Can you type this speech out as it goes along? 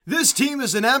This team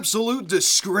is an absolute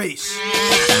disgrace.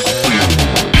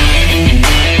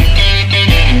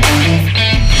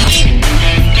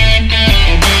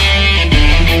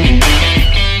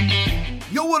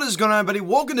 Yo, what is going on, everybody?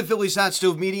 Welcome to Phillies Hot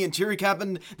Stove Media, and here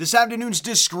recapping this afternoon's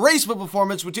disgraceful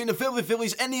performance between the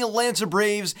Phillies and the Atlanta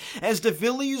Braves as the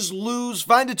Phillies lose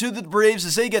 5-2 to the Braves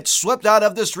as they get swept out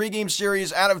of this three-game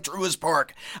series out of Truist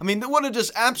Park. I mean, what a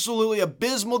just absolutely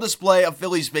abysmal display of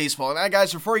Phillies baseball. And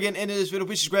guys, before we get into this video,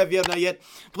 please subscribe if you have not yet.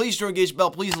 Please turn engage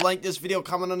bell. Please like this video,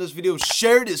 comment on this video,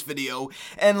 share this video,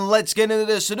 and let's get into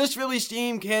this. So this Phillies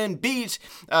team can beat,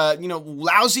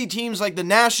 lousy teams like the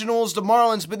Nationals, the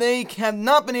Marlins, but they have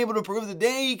not been able to prove that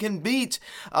they can beat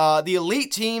the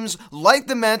elite teams like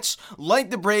the Mets,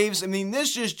 like the Braves. I mean,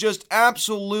 this is just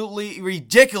absolutely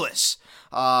ridiculous.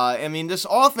 This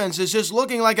offense is just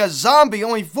looking like a zombie.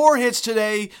 Only 4 hits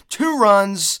today, 2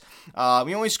 runs.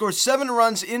 We only scored 7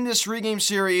 runs in this 3-game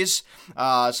series,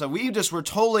 so we just were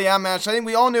totally outmatched. I think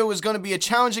we all knew it was going to be a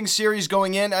challenging series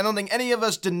going in. I don't think any of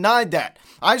us denied that.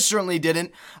 I certainly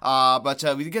didn't, but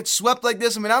we get swept like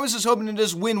this. I mean, I was just hoping to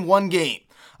just win 1 game.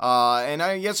 And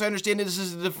I understand that this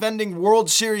is the defending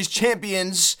World Series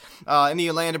champions in the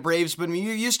Atlanta Braves, but I mean,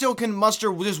 you still can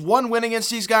muster just 1 win against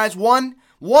these guys. One?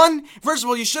 First of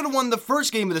all, you should have won the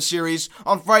first game of the series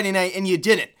on Friday night, and you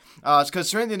didn't. It's because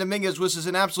Serenity Dominguez was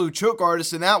an absolute choke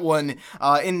artist in that one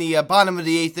in the bottom of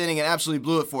the 8th inning and absolutely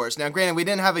blew it for us. Now, granted, we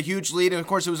didn't have a huge lead, and of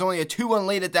course, it was only a 2-1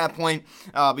 lead at that point,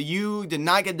 but you did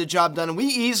not get the job done, and we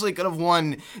easily could have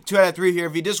won 2 out of 3 here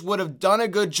if you just would have done a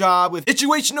good job with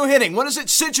situational hitting. What is it?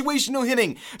 Situational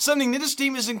hitting. Something that this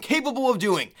team is incapable of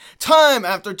doing time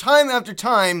after time after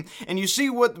time, and you see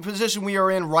what the position we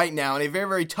are in right now, in a very,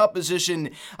 very tough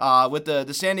position with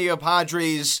the San Diego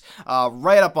Padres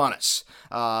right up on us.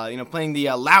 Playing the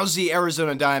lousy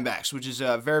Arizona Diamondbacks, which is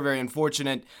very, very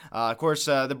unfortunate. Of course,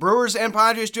 the Brewers and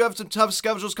Padres do have some tough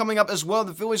schedules coming up as well.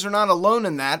 The Phillies are not alone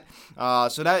in that,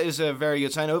 so that is a very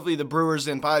good sign. Hopefully, the Brewers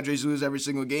and Padres lose every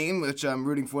single game, which I'm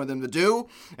rooting for them to do.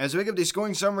 As we pick up the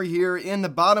scoring summary here in the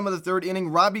bottom of the 3rd inning,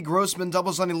 Robbie Grossman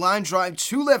doubles on a line drive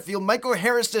to left field. Michael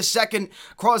Harris the second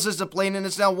crosses the plate, and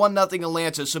it's now 1-0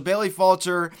 Atlanta. So Bailey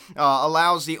Falter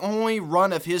allows the only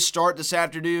run of his start this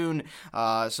afternoon.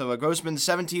 So Grossman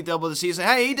 17th double of the season.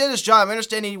 Hey, he did his job. I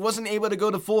understand he wasn't able to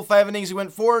go to full 5 innings. He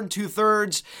went 4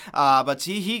 2/3, but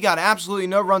he got absolutely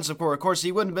no runs. Of course,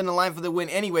 he wouldn't have been in line for the win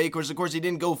anyway. Of course, he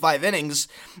didn't go 5 innings.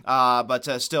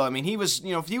 But still, I mean, he was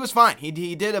fine.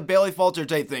 He did a Bailey Falter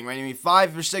type thing, right? I mean,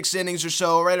 5 or 6 innings or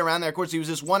so, right around there. Of course, he was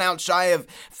just 1 out shy of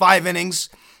 5 innings.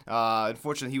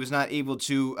 Unfortunately, he was not able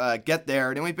to get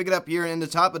there. Then we pick it up here in the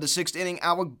top of the 6th inning.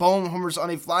 Alec Bohm homers on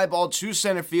a fly ball to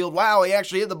center field. Wow, he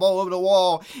actually hit the ball over the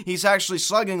wall. He's actually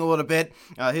slugging a little bit.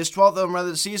 His 12th home run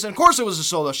of the season. Of course, it was a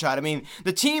solo shot. I mean,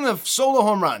 the team of solo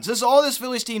home runs. This is all this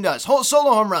Phillies team does.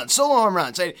 Solo home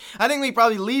runs. I think we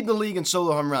probably lead the league in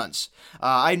solo home runs.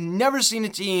 I've never seen a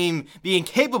team be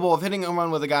incapable of hitting a home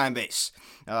run with a guy on base.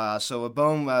 So a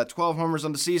Bohm, 12 homers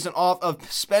on the season off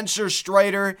of Spencer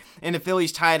Strider, and the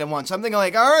Phillies tied at 1. So I'm thinking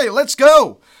like, all right, let's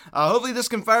go. Hopefully this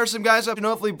can fire some guys up, and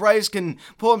hopefully Bryce can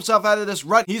pull himself out of this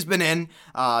rut he's been in.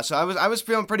 So I was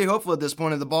feeling pretty hopeful at this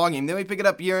point of the ballgame. Then we pick it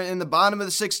up here in the bottom of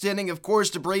the 6th inning. Of course,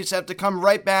 the Braves have to come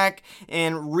right back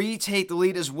and retake the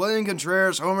lead as William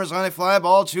Contreras homers on a fly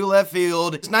ball to left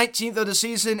field. It's 19th of the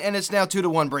season, and it's now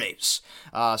 2-1 Braves.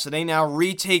 So they now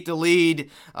retake the lead.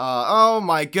 Oh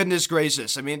my goodness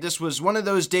gracious. I mean, this was one of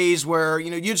those days where,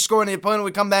 you'd score and the opponent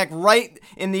would come back right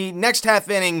in the next half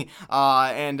inning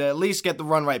and at least get the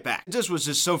run right back. This was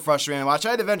just so frustrating to watch.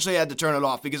 I eventually had to turn it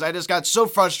off because I just got so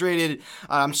frustrated.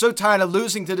 I'm so tired of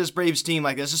losing to this Braves team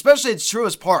like this, especially at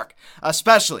Truist Park.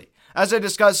 Especially. As I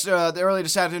discussed earlier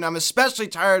this afternoon, I'm especially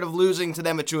tired of losing to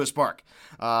them at Truist Park.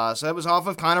 So that was off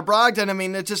of Connor Brogdon. I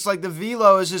mean, it's just like the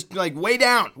velo is just like way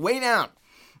down.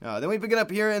 Then we pick it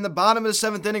up here in the bottom of the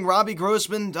 7th inning. Robbie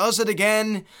Grossman does it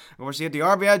again. Of course, he had the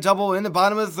RBI double in the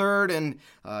bottom of the 3rd,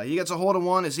 and he gets a hold of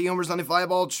 1 as he homers on a fly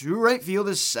ball to right field,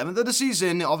 his 7th of the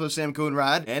season, off of Sam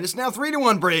Coonrod, and it's now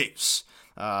 3-1 Braves.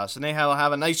 So they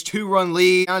have a nice 2-run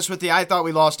lead. To be honest with you, I thought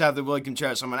we lost after Willie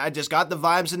Contreras. I just got the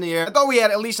vibes in the air. I thought we had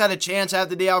at least had a chance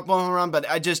after the Alec Bohm home run, but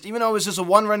even though it was just a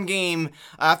 1-run game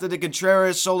after the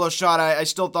Contreras solo shot, I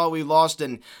still thought we lost,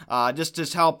 and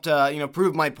just helped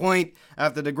prove my point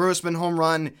after the Grossman home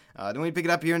run. Then we pick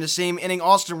it up here in the same inning.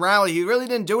 Austin Riley, he really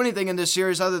didn't do anything in this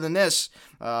series other than this.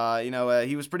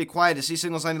 He was pretty quiet as he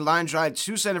singles on the line drive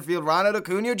to center field. Ronald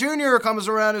Acuna Jr. comes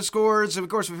around and scores. Of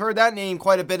course, we've heard that name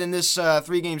quite a bit in this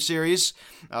 3-game series.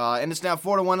 And it's now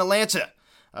 4-1 Atlanta.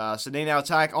 So they now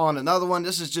tack on another one.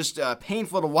 This is just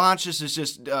painful to watch. This is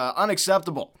just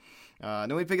unacceptable.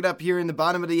 Then we pick it up here in the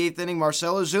bottom of the 8th inning.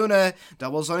 Marcell Ozuna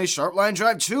doubles on a sharp line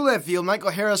drive to left field.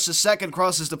 Michael Harris, the second,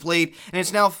 crosses the plate, and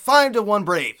it's now 5-1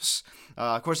 Braves.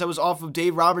 Of course, that was off of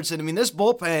Dave Robertson. I mean, this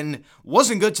bullpen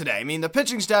wasn't good today. I mean, the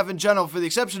pitching staff in general, for the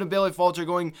exception of Bailey Falter,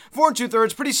 going 4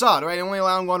 2/3, pretty solid, right? Only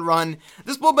allowing 1 run.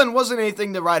 This bullpen wasn't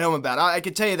anything to write home about. I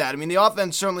can tell you that. I mean, the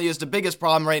offense certainly is the biggest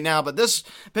problem right now, but this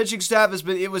pitching staff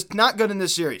it was not good in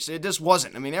this series. It just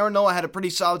wasn't. I mean, Aaron Nola had a pretty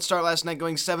solid start last night,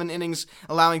 going 7 innings,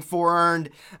 allowing 4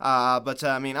 earned. But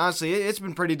I mean, honestly, it's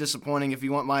been pretty disappointing, if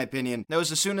you want my opinion. That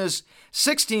was Osuna's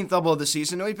 16th double of the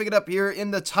season. Now we pick it up here in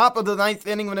the top of the 9th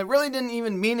inning when it really didn't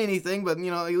even mean anything, but,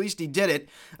 at least he did it.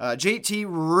 JT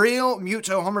Real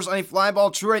Muto homers on a fly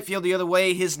ball to right field the other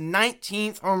way, his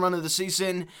 19th home run of the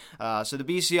season. So the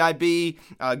BCIB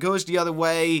goes the other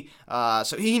way.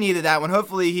 So he needed that one.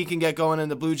 Hopefully he can get going in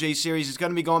the Blue Jays series. He's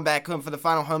going to be going back home for the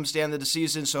final homestand of the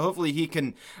season, so hopefully he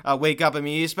can wake up. I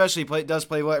mean, he especially does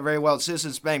play very well at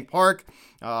Citizens Bank Park.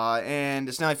 And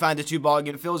it's now a 5-2 ball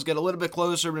game. The Phillies get a little bit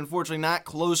closer, but unfortunately not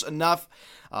close enough.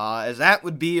 As that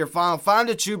would be your final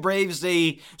 5-2 Braves.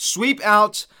 They sweep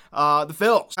out the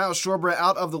Phillies. Kyle Schwarber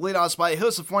out of the leadoff spot. He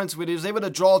hits the points, but he was able to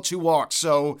draw 2 walks.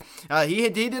 So he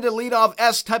did a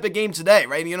leadoff-esque type of game today,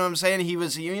 right? You know what I'm saying? He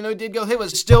did go hit,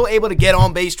 was still able to get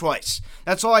on base twice.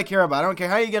 That's all I care about. I don't care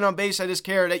how you get on base. I just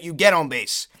care that you get on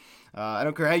base. I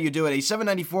don't care how you do it. A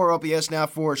 794 OPS now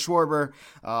for Schwarber.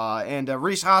 And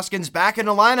Rhys Hoskins back in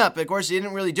the lineup. Of course, he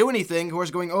didn't really do anything. Of course,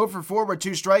 going 0 for 4 with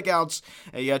 2 strikeouts.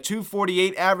 A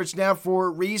 248 average now for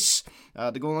Rhys.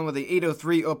 To go along with a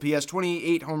 803 OPS,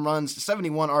 28 home runs,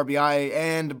 71 RBI,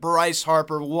 and Bryce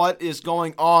Harper. What is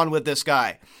going on with this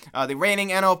guy? The reigning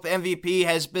NL MVP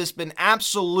has just been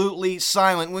absolutely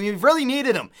silent when we've really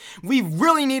needed him. We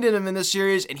really needed him in this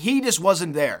series, and he just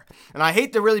wasn't there. And I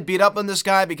hate to really beat up on this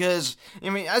guy because,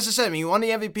 as I said, he won the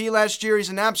MVP last year. He's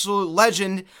an absolute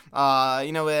legend,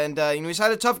 he's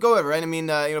had a tough go of it, right?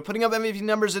 Putting up MVP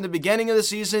numbers in the beginning of the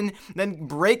season, then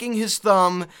breaking his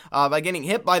thumb by getting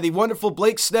hit by the wonderful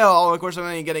Blake Snell. Of course, I'm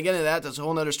not even going to get into that. That's a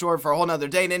whole nother story for a whole nother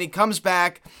day. And then he comes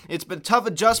back. It's been a tough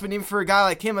adjustment even for a guy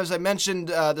like him, as I mentioned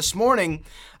this morning.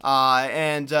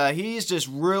 And he's just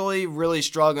really, really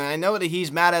struggling. I know that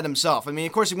he's mad at himself.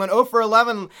 Of course, he went 0 for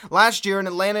 11 last year in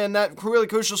Atlanta in that really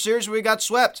crucial series where we got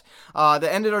swept that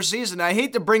ended our season. I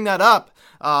hate to bring that up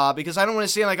because I don't want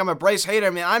to seem like I'm a Bryce hater.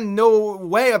 I'm no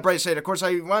way a Bryce hater. Of course,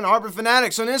 I run Harper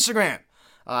Fanatics on Instagram.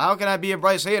 How can I be a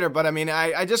Bryce hater? But,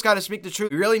 I just got to speak the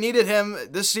truth. We really needed him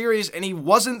this series, and he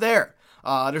wasn't there.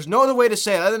 There's no other way to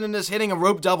say it other than just hitting a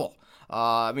rope double.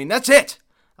 That's it.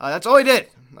 That's all he did.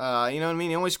 He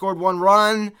only scored 1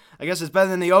 run. I guess it's better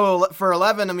than the 0 for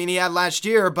 11 he had last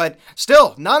year, but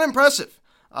still, not impressive.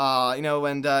 With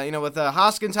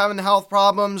Hoskins having health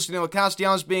problems, with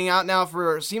Castellanos being out now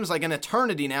for, seems like an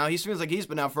eternity now. He seems like he's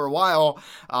been out for a while.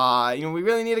 We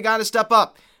really need a guy to step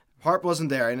up. Hart wasn't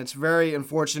there, and it's very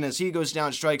unfortunate as he goes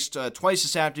down strikes twice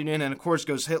this afternoon, and of course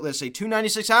goes hitless, a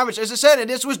 296 average. As I said, it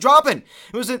just was dropping.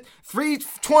 It was at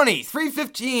 320,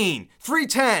 315,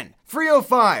 310,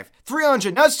 305,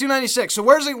 300. Now it's 296. So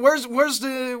where's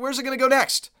it gonna go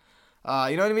next?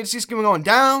 It's just going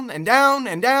down and down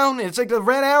and down. And it's like the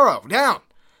red arrow down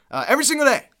every single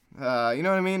day.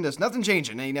 There's nothing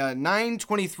changing. A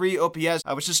 923 OPS,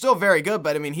 which is still very good,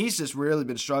 but he's just really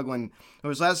been struggling. Over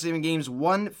his last 7 games,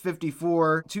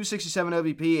 154, 267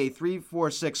 OBP, a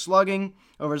 346 slugging.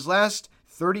 Over his last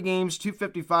 30 games,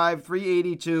 255,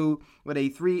 382 with a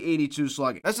 382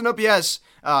 slugging. That's an OPS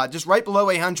just right below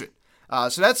 800.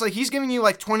 So that's like he's giving you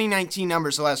like 2019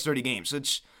 numbers the last 30 games.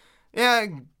 It's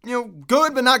good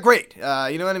but not great. He had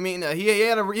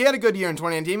a good year in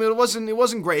 2019, but it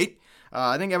wasn't great.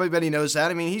 I think everybody knows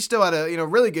that. He still had a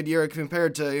really good year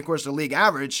compared to, of course, the league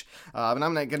average. But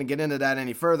I'm not going to get into that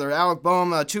any further. Alec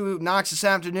Boehm, 2 knocks this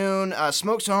afternoon,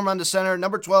 smokes a home run to center,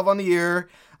 number 12 on the year.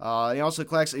 He also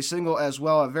collects a single as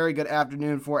well. A very good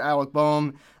afternoon for Alec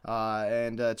Boehm.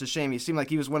 And it's a shame. He seemed like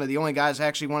he was one of the only guys who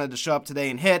actually wanted to show up today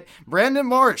and hit. Brandon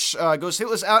Marsh goes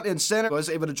hitless out in center. Was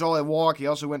able to draw a walk. He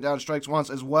also went down strikes once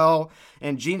as well.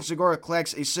 And Gene Segura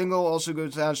collects a single. Also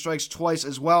goes down strikes twice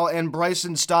as well. And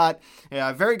Bryson Stott,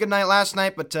 very good night last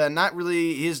night, but not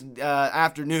really his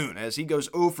afternoon as he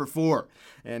goes 0 for 4.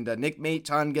 And Nick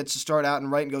Maton gets to start out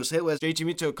and right and goes hitless. JT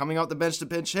Muto coming off the bench to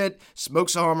pinch hit,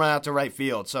 smokes a home run out to right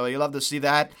field. So you love to see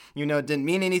that. It didn't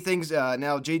mean anything.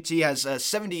 Now JT has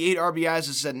 78 RBIs, as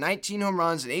I said, 19 home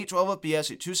runs, an 812 OPS,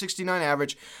 a 269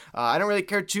 average. I don't really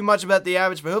care too much about the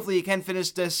average, but hopefully he can finish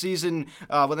this season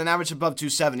with an average above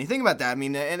 270. Think about that.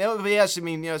 And OPS,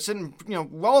 sitting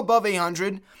well above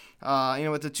 800.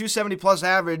 With the 270 plus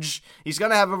average, he's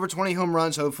going to have over 20 home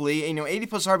runs, hopefully. 80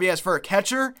 plus RBIs for a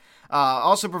catcher.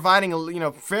 also providing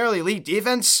a fairly elite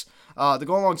defense. To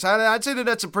go alongside it, I'd say that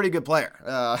that's a pretty good player.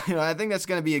 I think that's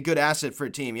going to be a good asset for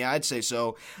a team. Yeah, I'd say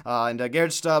so. And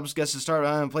Garrett Stubbs gets to start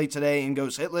on plate today and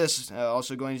goes hitless,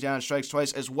 also going down and strikes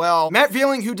twice as well. Matt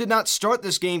Feeling, who did not start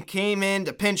this game, came in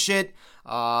to pinch hit.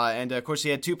 And of course, he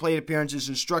had 2 plate appearances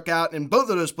and struck out in both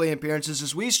of those plate appearances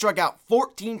as we struck out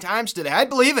 14 times today. I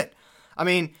believe it. I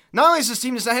mean, not only is this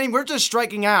team just not hitting, we're just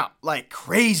striking out like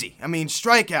crazy. I mean,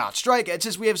 strikeout. It's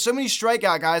just we have so many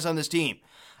strikeout guys on this team.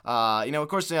 Of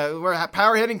course, we're a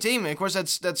power hitting team, and of course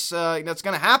that's going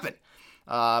to happen.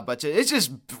 But it's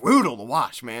just brutal to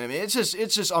watch, man. I mean, it's just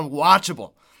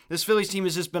unwatchable. This Phillies team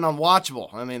has just been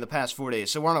unwatchable, the past 4 days.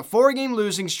 So we're on a 4-game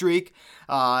losing streak,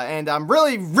 and I'm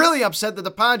really, really upset that the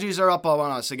Padres are up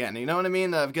on us again. You know what I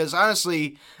mean? Because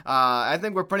honestly, I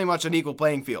think we're pretty much an equal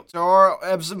playing field. There are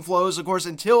ebbs and flows, of course,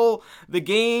 until the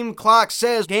game clock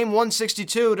says game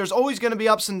 162, there's always going to be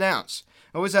ups and downs.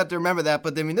 Always have to remember that,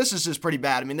 but this is just pretty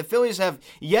bad. The Phillies have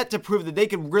yet to prove that they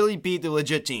could really beat the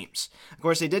legit teams. Of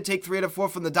course, they did take 3 out of 4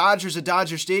 from the Dodgers at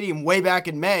Dodger Stadium way back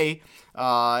in May.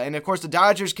 And of course, the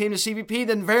Dodgers came to CBP,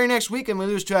 then the very next weekend we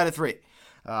lose 2 out of 3.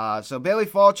 So Bailey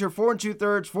Falter, 4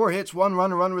 2/3, 4 hits, 1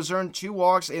 run, a run was earned, 2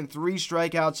 walks, and 3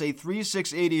 strikeouts, a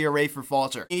 3.68 ERA for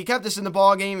Falter. He kept us in the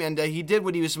ball game, and he did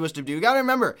what he was supposed to do. You got to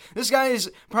remember, this guy is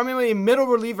primarily a middle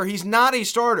reliever. He's not a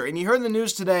starter. And you heard in the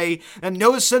news today that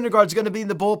Noah Syndergaard's going to be in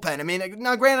the bullpen.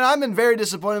 Now granted, I've been very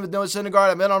disappointed with Noah Syndergaard.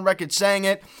 I've been on record saying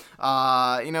it.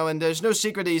 And there's no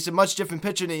secret that he's a much different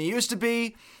pitcher than he used to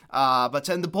be. But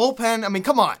in the bullpen,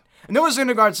 come on. Noah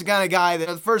Syndergaard's the kind of guy that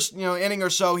the first inning or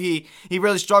so he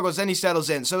really struggles, then he settles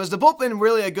in. So is the bullpen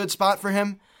really a good spot for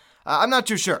him? I'm not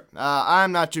too sure.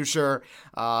 And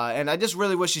I just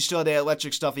really wish he still had the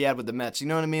electric stuff he had with the Mets. You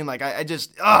know what I mean?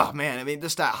 Just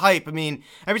that hype.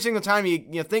 Every single time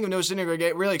you think of Noah Syndergaard,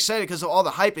 get really excited because of all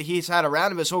the hype that he's had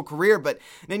around him his whole career. But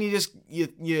then you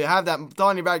have that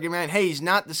thought in your back of your mind, hey, he's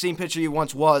not the same pitcher he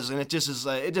once was, and it just is.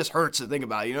 It just hurts to think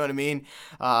about. You know what I mean?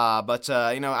 I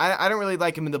don't really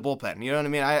like him in the bullpen. You know what I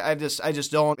mean? I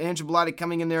just don't. Andrew Bellotti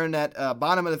coming in there in that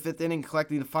bottom of the 5th inning,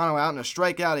 collecting the final out and a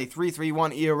strikeout, a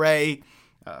 3.31 ERA.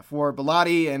 For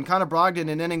Bellotti, and Connor Brogdon,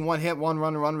 an inning, 1 hit, 1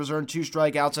 run, a run was earned, 2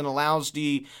 strikeouts, and allows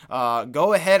the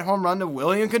go-ahead home run to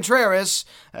William Contreras,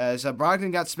 as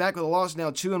Brogdon got smacked with a loss, now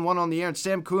 2-1 on the year, and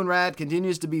Sam Coonrad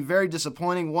continues to be very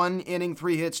disappointing, 1 inning,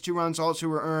 3 hits, 2 runs also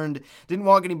were earned, didn't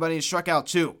walk anybody, and struck out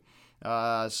 2.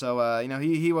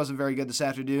 He wasn't very good this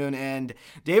afternoon. And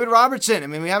David Robertson,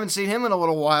 we haven't seen him in a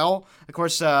little while. Of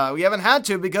course, we haven't had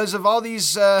to because of all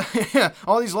these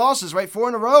losses, right? 4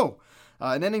 in a row.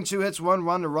 An inning, 2 hits, 1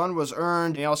 run. The run was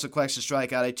earned. He also collects a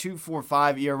strikeout, a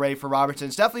 2.45 ERA for Robertson.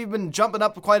 It's definitely been jumping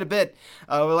up quite a bit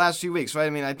over the last few weeks,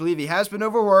 right? I believe he has been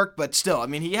overworked, but still,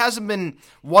 he hasn't been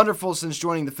wonderful since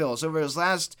joining the Phillies. Over his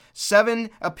last 7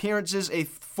 appearances, a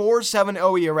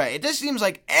 4.70 ERA. It just seems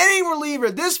like any reliever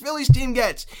this Phillies team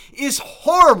gets is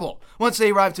horrible once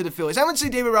they arrive to the Phillies. I wouldn't say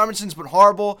David Robertson's been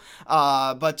horrible,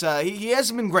 but he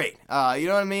hasn't been great. You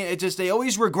know what I mean? It just, they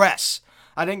always regress.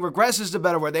 I think regress is the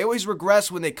better word. They always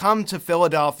regress when they come to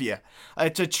Philadelphia.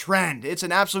 It's a trend. It's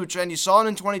an absolute trend. You saw it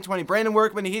in 2020. Brandon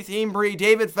Workman, Heath Hembree,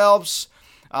 David Phelps.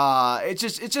 It's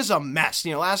just a mess.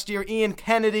 Last year, Ian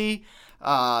Kennedy.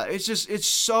 It's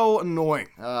so annoying.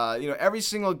 Every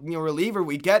single reliever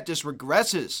we get just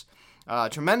regresses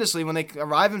tremendously when they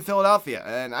arrive in Philadelphia.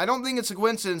 And I don't think it's a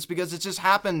coincidence because it just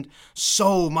happened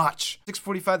so much.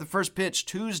 6:45, the first pitch,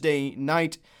 Tuesday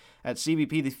night at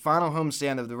CBP, the final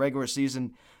homestand of the regular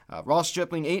season. Ross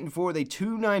Stripling, 8-4 with a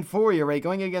 2.94 ERA,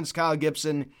 going against Kyle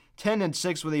Gibson,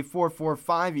 10-6 with a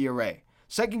 4.45 ERA.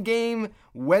 Second game,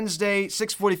 Wednesday,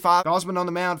 6:45. Osmond on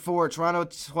the mound for Toronto,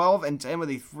 12-10 with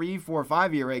a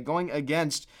 3.45 ERA, going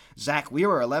against Zach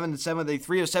Wheeler, 11-7 with a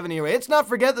 3.07 ERA. Let's not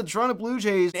forget the Toronto Blue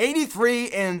Jays,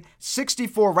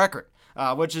 83-64 record,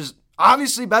 which is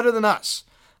obviously better than us.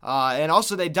 And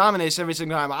also, they dominate every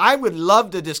single time. I would love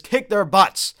to just kick their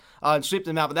butts and sweep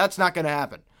them out, but that's not going to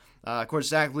happen. Of course,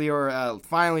 Zach Wheeler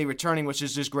finally returning, which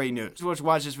is just great news. If you want to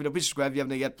watch this video, please subscribe if you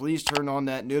haven't yet. Please turn on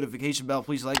that notification bell.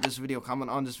 Please like this video,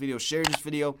 comment on this video, share this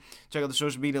video. Check out the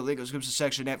social media link in the description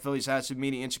section at Phillies Hatsu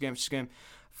Media, Instagram.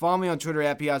 Follow me on Twitter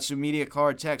at Piatsu Media.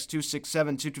 Card text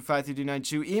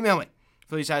 267-225-3292. Email me,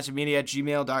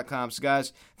 PhilliesHatsuMedia@gmail.com. So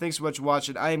guys, thanks so much for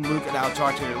watching. I am Luke, and I'll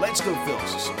talk to you later. Let's go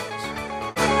Phillies.